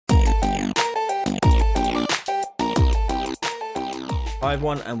Hi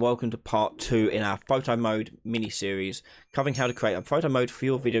everyone, and welcome to part 2 in our photo mode mini-series covering how to create a photo mode for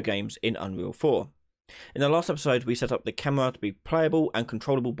your video games in Unreal 4. In the last episode we set up the camera to be playable and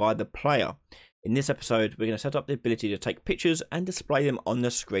controllable by the player. In this episode we're going to set up the ability to take pictures and display them on the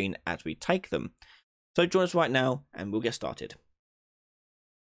screen as we take them. So join us right now and we'll get started.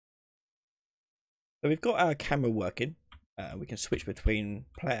 So we've got our camera working. We can switch between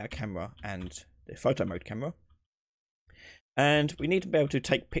player camera and the photo mode camera. And we need to be able to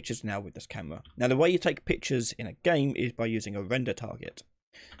take pictures now with this camera. Now the way you take pictures in a game is by using a render target.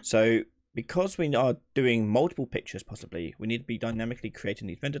 So because we are doing multiple pictures possibly, we need to be dynamically creating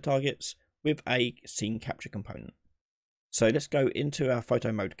these render targets with a scene capture component. So let's go into our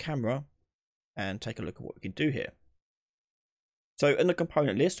photo mode camera and take a look at what we can do here. So in the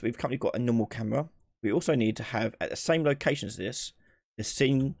component list, we've currently got a normal camera. We also need to have at the same location as this, the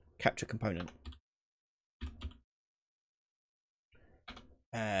scene capture component.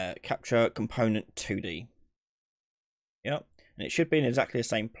 Capture component 2D. Yep, and it should be in exactly the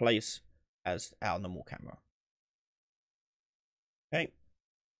same place as our normal camera. Okay,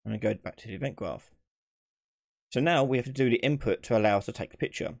 I'm going to go back to the event graph. So now we have to do the input to allow us to take the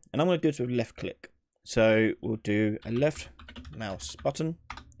picture, and I'm going to do this with left click. So we'll do a left mouse button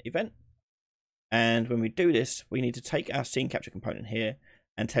event, and when we do this we need to take our scene capture component here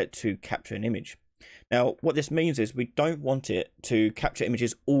and tell it to capture an image. Now what this means is we don't want it to capture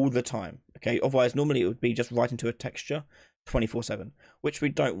images all the time, okay? Otherwise normally it would be just right into a texture 24/7, which we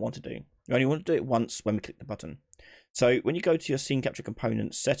don't want to do. We only want to do it once when we click the button. So when you go to your scene capture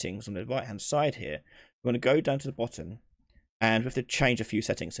component settings on the right hand side here, we're going to go down to the bottom and we have to change a few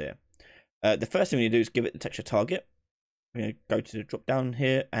settings here. The first thing we need to do is give it the texture target. We're going to go to the drop down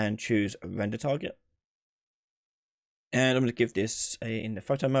here and choose a render target, and I'm going to give this in the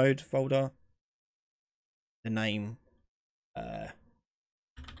photo mode folder the name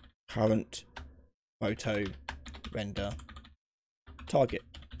current photo render target.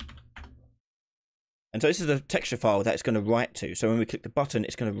 And so this is the texture file that it's going to write to. So when we click the button,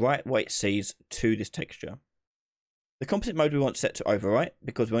 it's going to write what it sees to this texture. The composite mode we want set to overwrite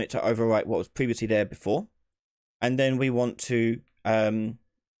because we want it to overwrite what was previously there before. And then we want to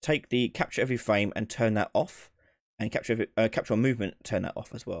take the capture every frame and turn that off, and capture on movement, turn that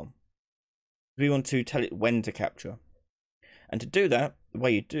off as well. We want to tell it when to capture, and to do that the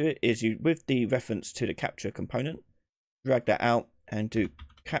way you do it is you, with the reference to the capture component, drag that out and do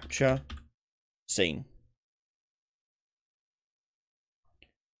capture scene.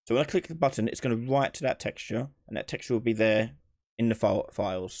 So when I click the button it's going to write to that texture, and that texture will be there in the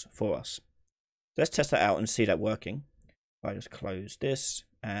files for us. So let's test that out and see that working. I just close this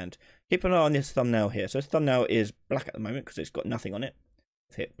and keep an eye on this thumbnail here. So this thumbnail is black at the moment because it's got nothing on it.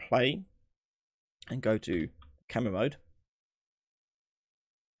 Hit play and go to camera mode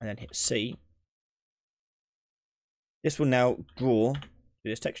and then hit C. This will now draw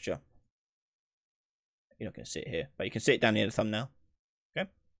this texture. You're not going to see it here, but you can see it down near the thumbnail. Okay,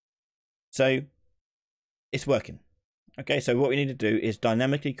 so it's working. Okay, so what we need to do is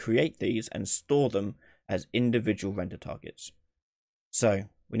dynamically create these and store them as individual render targets. So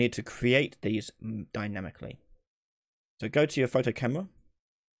we need to create these dynamically. So go to your photo camera,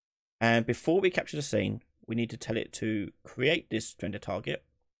 and before we capture the scene we need to tell it to create this render target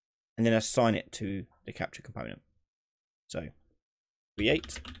and then assign it to the capture component. So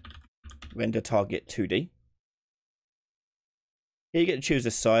create render target 2D. Here you get to choose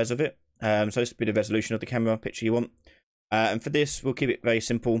the size of it. So this will be the resolution of the camera picture you want. And for this we'll keep it very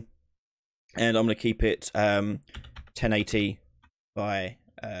simple, and I'm going to keep it 1080 by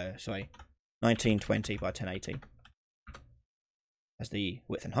 1920 by 1080 as the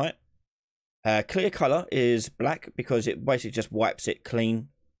width and height. Clear color is black because it basically just wipes it clean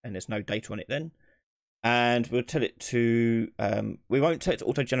and there's no data on it then. And we'll tell it to we won't tell it to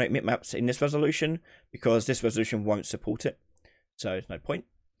auto generate bitmaps in this resolution because this resolution won't support it, so there's no point.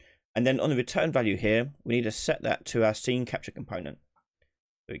 And then on the return value here we need to set that to our scene capture component.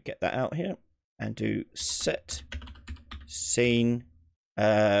 So we get that out here and do set scene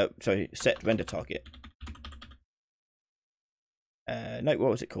set render target. No,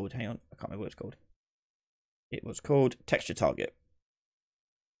 what was it called? Hang on, I can't remember what it's called. It was called texture target.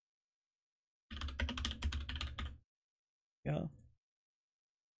 Yeah,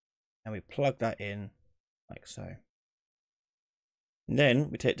 and we plug that in like so. And then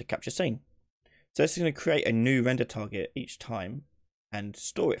we take it to capture scene. So this is going to create a new render target each time and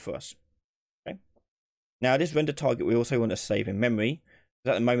store it for us. Okay. Now this render target we also want to save in memory,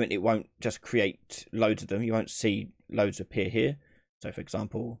 because at the moment it won't just create loads of them. You won't see loads appear here. So for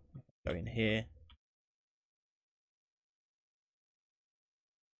example, go in here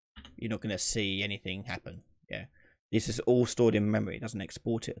you're not going to see anything happen. Yeah, this is all stored in memory. It doesn't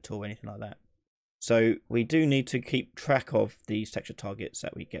export it at all, or anything like that. So we do need to keep track of these texture targets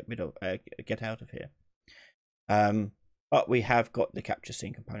that we get rid of, get out of here. But we have got the capture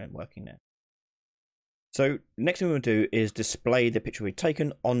scene component working there. So next thing we'll do is display the picture we've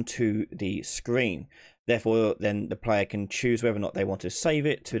taken onto the screen. Therefore, then the player can choose whether or not they want to save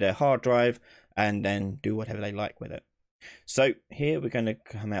it to their hard drive and then do whatever they like with it. So here we're going to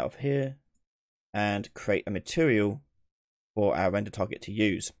come out of here and create a material for our render target to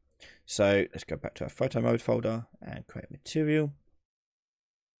use. So let's go back to our photo mode folder and create a material.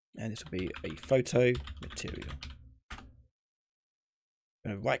 And this will be a photo material.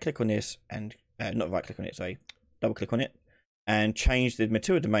 I'm going to right click on this and not right click on it, sorry, double click on it and change the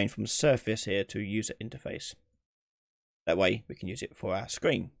material domain from surface here to user interface. That way we can use it for our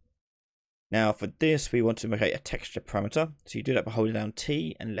screen. Now for this, we want to create a texture parameter. So you do that by holding down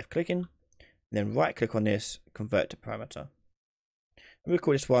T and left clicking, and then right click on this, convert to parameter. And we'll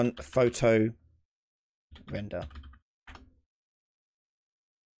call this one photo render.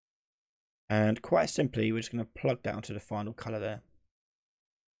 And quite simply, we're just going to plug that onto the final color there.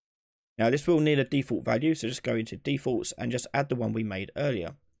 Now this will need a default value, so just go into defaults and just add the one we made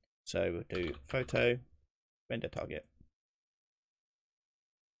earlier. So we'll do photo render target.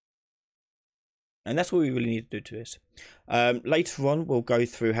 And that's what we really need to do to this. Later on, we'll go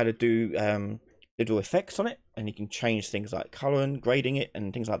through how to do little effects on it, and you can change things like color and grading it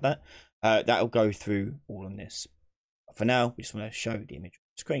and things like that. That'll go through all on this. But for now, we just want to show the image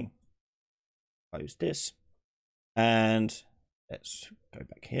on the screen. Close this, and let's go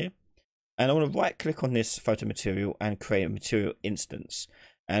back here. And I want to right click on this photo material and create a material instance.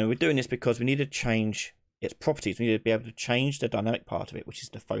 And we're doing this because we need to change its properties. We need to be able to change the dynamic part of it, which is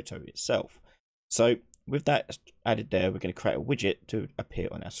the photo itself. So with that added there, we're going to create a widget to appear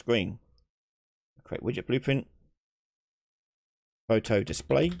on our screen. Create widget blueprint, photo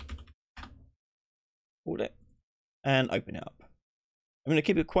display, hold it, and open it up. I'm going to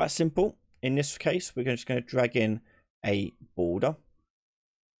keep it quite simple. In this case, we're just going to drag in a border.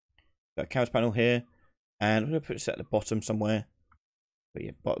 Got a canvas panel here, and I'm going to put this at the bottom somewhere. Put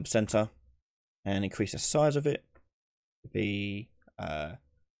your bottom center, and increase the size of it to be. I'll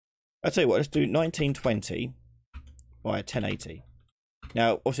tell you what. Let's do 1920 by 1080.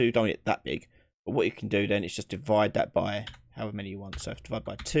 Now, obviously, we don't want it that big, but what you can do then is just divide that by however many you want. So divide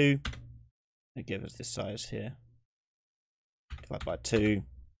by 2, and give us this size here. Divide by 2.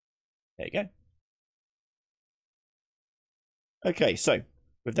 There you go. Okay, so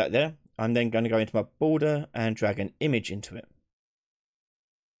with that there, I'm then going to go into my border and drag an image into it.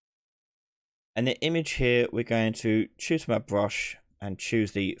 And the image here, we're going to choose from our brush and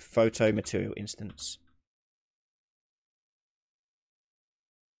choose the photo material instance.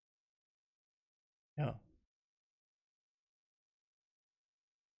 Oh.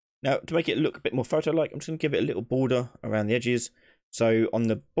 Now, to make it look a bit more photo-like, I'm just going to give it a little border around the edges. So on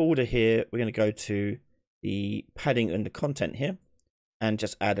the border here, we're going to go to the padding and the content here, and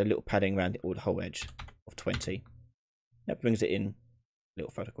just add a little padding around the whole edge of 20. That brings it in a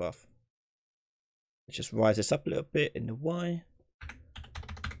little photograph. Let's just rise this up a little bit in the Y.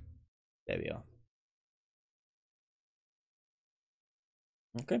 There we are.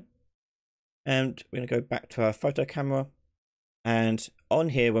 Okay. And we're going to go back to our photo camera. And on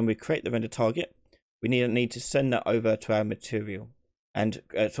here, when we create the render target, we need to send that over to our material and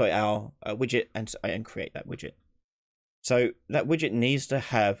our widget and create that widget. So that widget needs to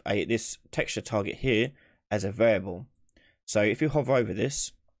have this texture target here as a variable. So if you hover over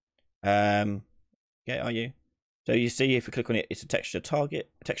this, are you? So you see, if you click on it, it's a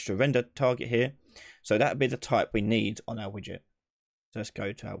texture render target here. So that would be the type we need on our widget. So let's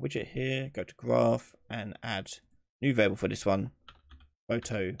go to our widget here, go to graph and add new variable for this one,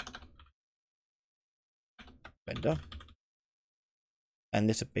 photo render. And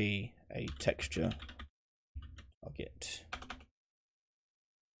this would be a texture target.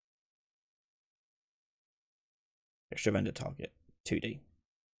 Texture render target 2D.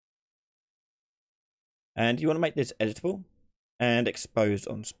 And you want to make this editable and exposed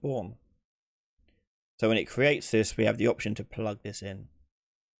on Spawn. So when it creates this, we have the option to plug this in.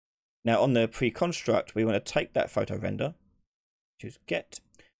 Now on the pre-construct, we want to take that photo render, choose get,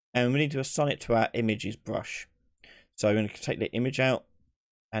 and we need to assign it to our images brush. So we're going to take the image out,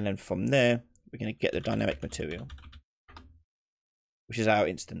 and then from there, we're going to get the dynamic material, which is our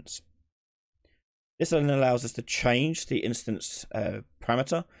instance. This then allows us to change the instance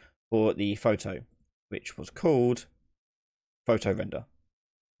parameter for the photo, which was called photo render.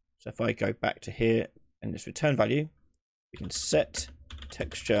 So if I go back to here and this return value, we can set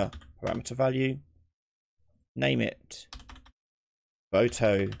texture parameter value, name it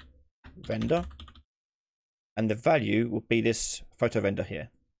photo render, and the value will be this photo render here,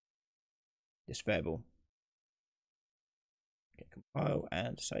 this variable. Compile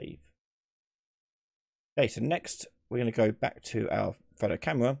and save. Okay, so next we're going to go back to our photo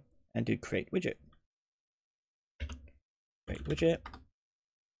camera and do create widget. Create widget.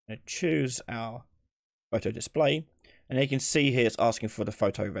 I'm going to choose our photo display, and you can see here it's asking for the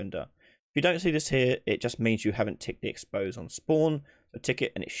photo render. If you don't see this here, it just means you haven't ticked the expose on spawn. So tick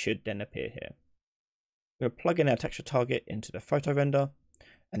it and it should then appear here. We're going to plug in our texture target into the photo render,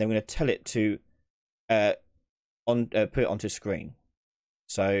 and then we're going to tell it to put it onto screen.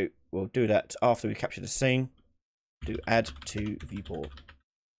 So we'll do that after we capture the scene. Do add to viewport.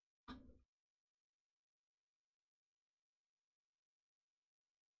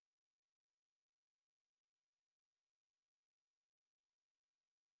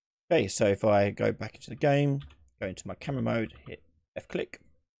 Okay, so if I go back into the game, go into my camera mode, hit left click,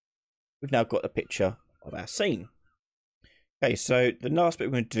 we've now got a picture of our scene. Okay, so the last bit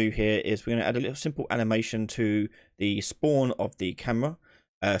we're going to do here is we're going to add a little simple animation to the spawn of the camera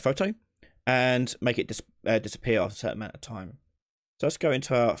photo and make it disappear after a certain amount of time. So let's go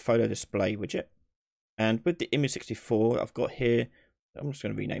into our photo display widget, and with the image 64 I've got here, I'm just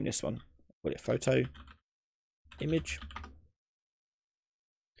going to rename this one, call it photo image.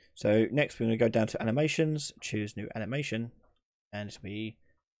 So next we're going to go down to animations, choose new animation, and we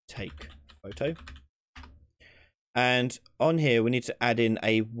take photo. And on here we need to add in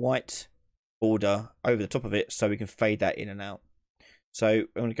a white border over the top of it so we can fade that in and out. So I'm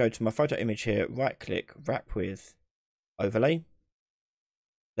going to go to my photo image here, right click, wrap with overlay.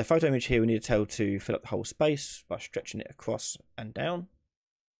 The photo image here we need to tell to fill up the whole space by stretching it across and down.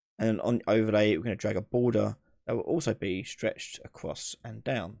 And then on overlay we're going to drag a border that will also be stretched across and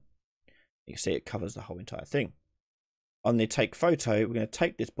down. You can see it covers the whole entire thing. On the take photo, we're going to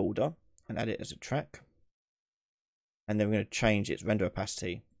take this border and add it as a track. And then we're going to change its render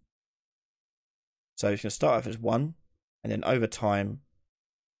opacity. So it's going to start off as 1, and then over time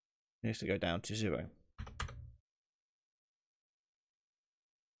it needs to go down to 0.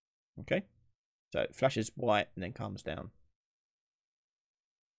 Okay, so it flashes white and then comes down.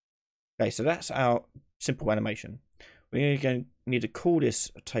 Okay, so that's our simple animation. We're going to need to call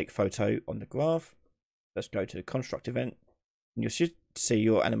this take photo on the graph. Let's go to the construct event, and you should see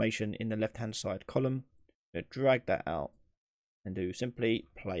your animation in the left hand side column. I'm going to drag that out and do simply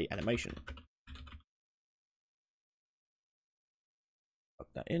play animation. Plug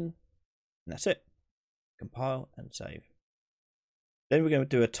that in, and that's it. Compile and save. Then we're going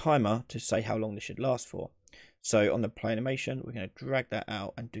to do a timer to say how long this should last for. So on the play animation, we're going to drag that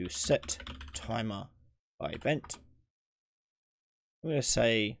out and do set timer by event. I'm going to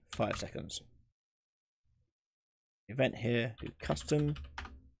say 5 seconds. Event here, do custom,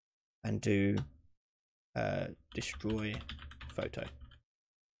 and do destroy photo.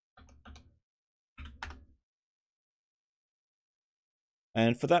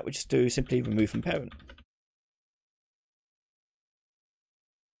 And for that we just do simply remove from parent.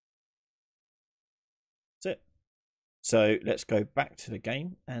 That's it. So let's go back to the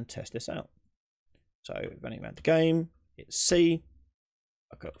game and test this out. So running around the game, hit C.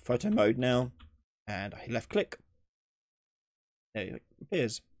 I've got photo mode now, and I left click. There it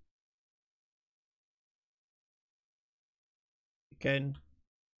appears. Again.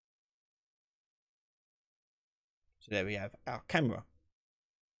 So there we have our camera.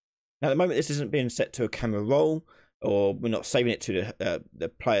 Now at the moment this isn't being set to a camera roll, or we're not saving it to the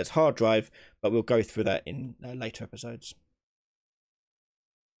player's hard drive, but we'll go through that in later episodes.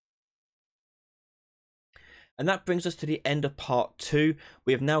 And that brings us to the end of part 2.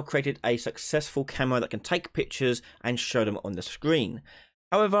 We have now created a successful camera that can take pictures and show them on the screen.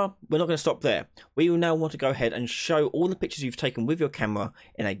 However, we're not going to stop there. We will now want to go ahead and show all the pictures you've taken with your camera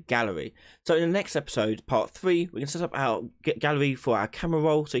in a gallery. So in the next episode, part 3, we can set up our gallery for our camera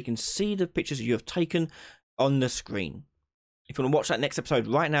roll so you can see the pictures you have taken on the screen. If you want to watch that next episode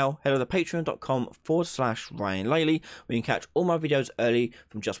right now, head over to patreon.com/Ryan Laley, where you can catch all my videos early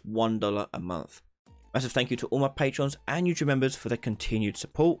from just $1 a month. Massive thank you to all my patrons and YouTube members for their continued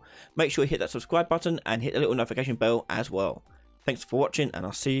support. Make sure you hit that subscribe button and hit the little notification bell as well. Thanks for watching, and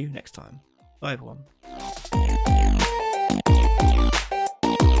I'll see you next time. Bye everyone.